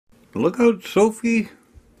Look out, Sophie.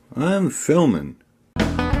 I'm filming.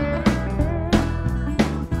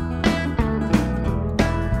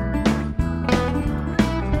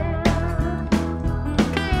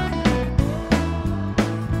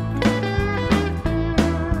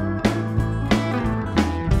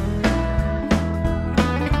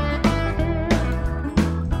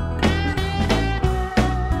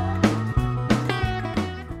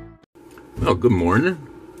 Well, good morning.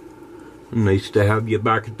 Nice to have you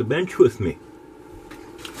back at the bench with me.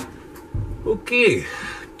 Okay,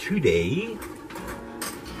 today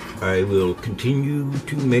I will continue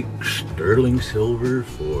to make sterling silver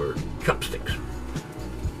for chopsticks.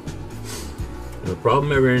 The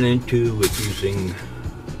problem I ran into with using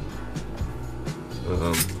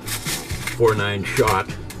 4-9 shot,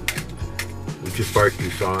 which is far too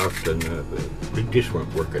soft, and they just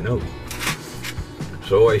weren't working out.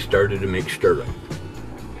 So I started to make sterling,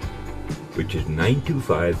 which is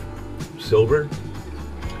 925 silver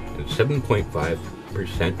and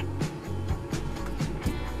 7.5%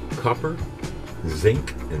 copper,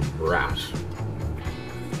 zinc, and brass.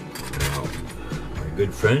 Now, my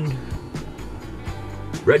good friend,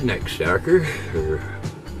 Redneck Stacker, or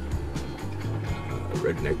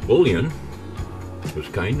Redneck Bullion, was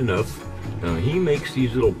kind enough. He makes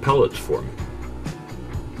these little pellets for me.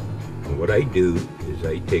 And what I do is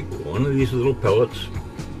I take one of these little pellets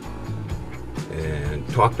and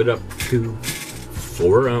top it up to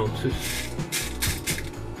 4 ounces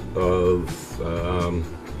of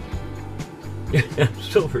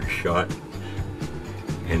silver shot,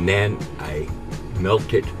 and then I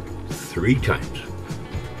melt it 3 times.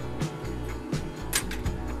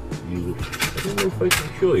 I don't know if I can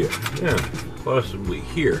show you. Yeah, possibly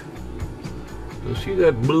here. You'll see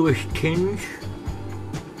that bluish tinge?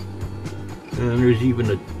 And there's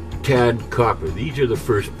even a tad copper. These are the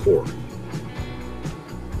first pour.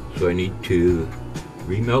 So I need to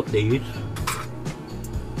remelt these.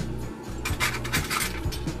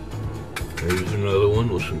 There's another one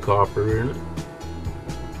with some copper in it.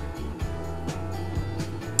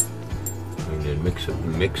 And then mix it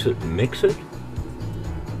and mix it and mix it.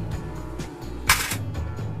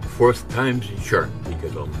 4th time's the charm,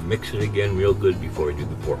 because I'll mix it again real good before I do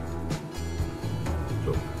the pour.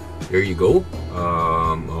 So there you go.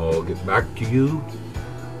 I'll get back to you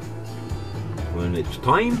when it's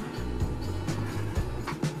time.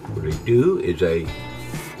 What I do is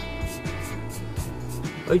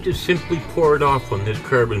I just simply pour it off on this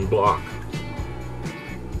carbon block.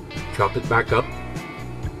 Chop it back up,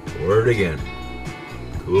 pour it again.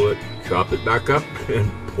 Cool it, chop it back up,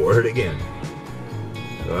 and pour it again.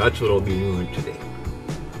 So that's what I'll be doing today.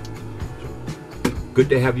 So, good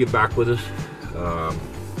to have you back with us.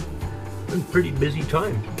 Been a pretty busy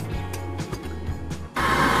time.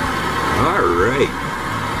 Alright.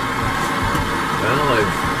 Well,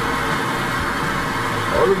 I've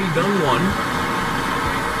already done one.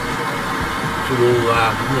 So we'll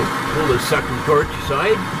pull the second torch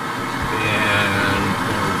aside and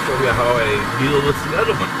I'll show you how I deal with the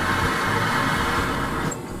other one.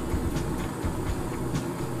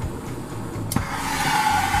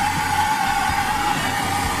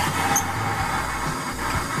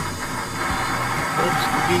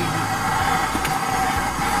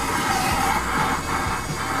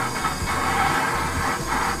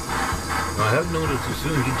 I have noticed as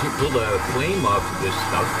soon as you pull the flame off of this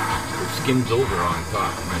stuff, it skims over on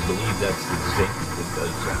top, and I believe that's the zinc that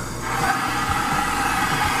does that.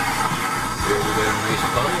 Here we got a nice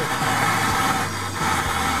color.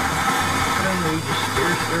 And we just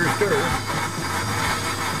stir, stir, stir.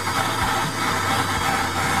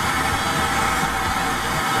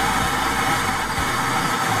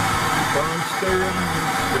 Keep on stirring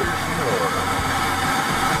and stir some more.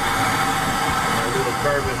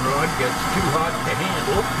 Carbon rod gets too hot to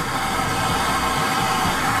handle.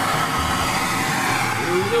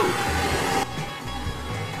 Here we go.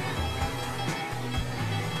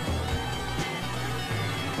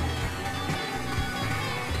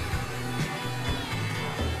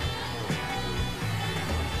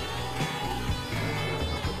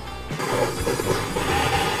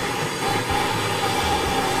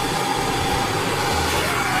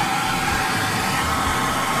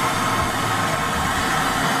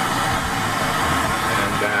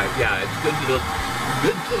 Yeah, it's good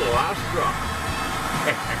to the last drop.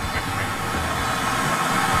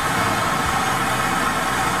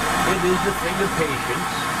 It is a thing of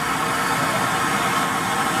patience.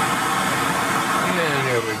 And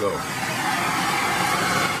there we go.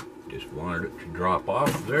 Just wanted it to drop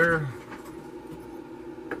off there.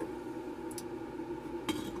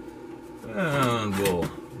 And we'll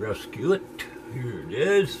rescue it. Here it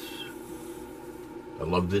is. I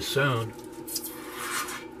love this sound.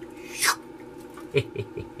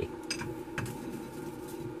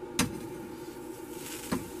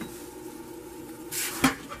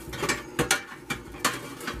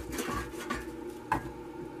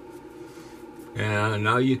 And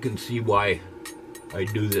now you can see why I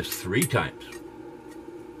do this 3 times.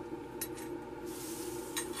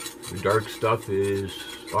 The dark stuff is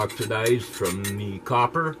oxidized from the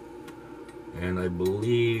copper, and I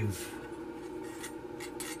believe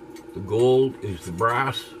the gold is the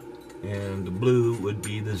brass, and the blue would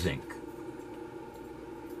be the zinc.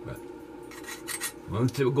 But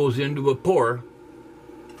once it goes into a pour,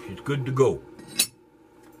 she's good to go.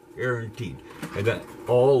 Guaranteed. And I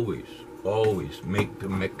always make the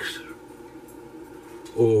mix,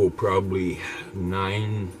 probably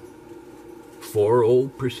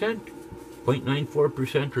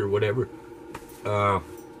 0.94% or whatever,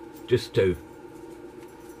 just to,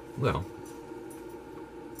 well,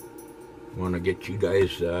 want to get you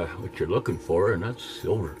guys what you're looking for, and that's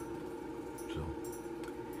silver. So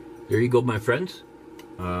there you go, my friends.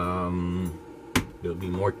 There'll be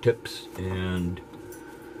more tips and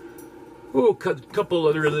a couple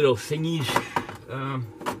other little thingies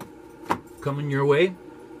coming your way.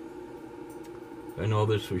 I know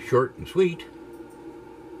this was short and sweet,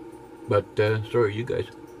 but sorry, you guys.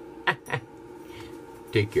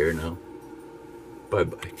 Take care now.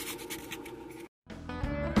 Bye-bye.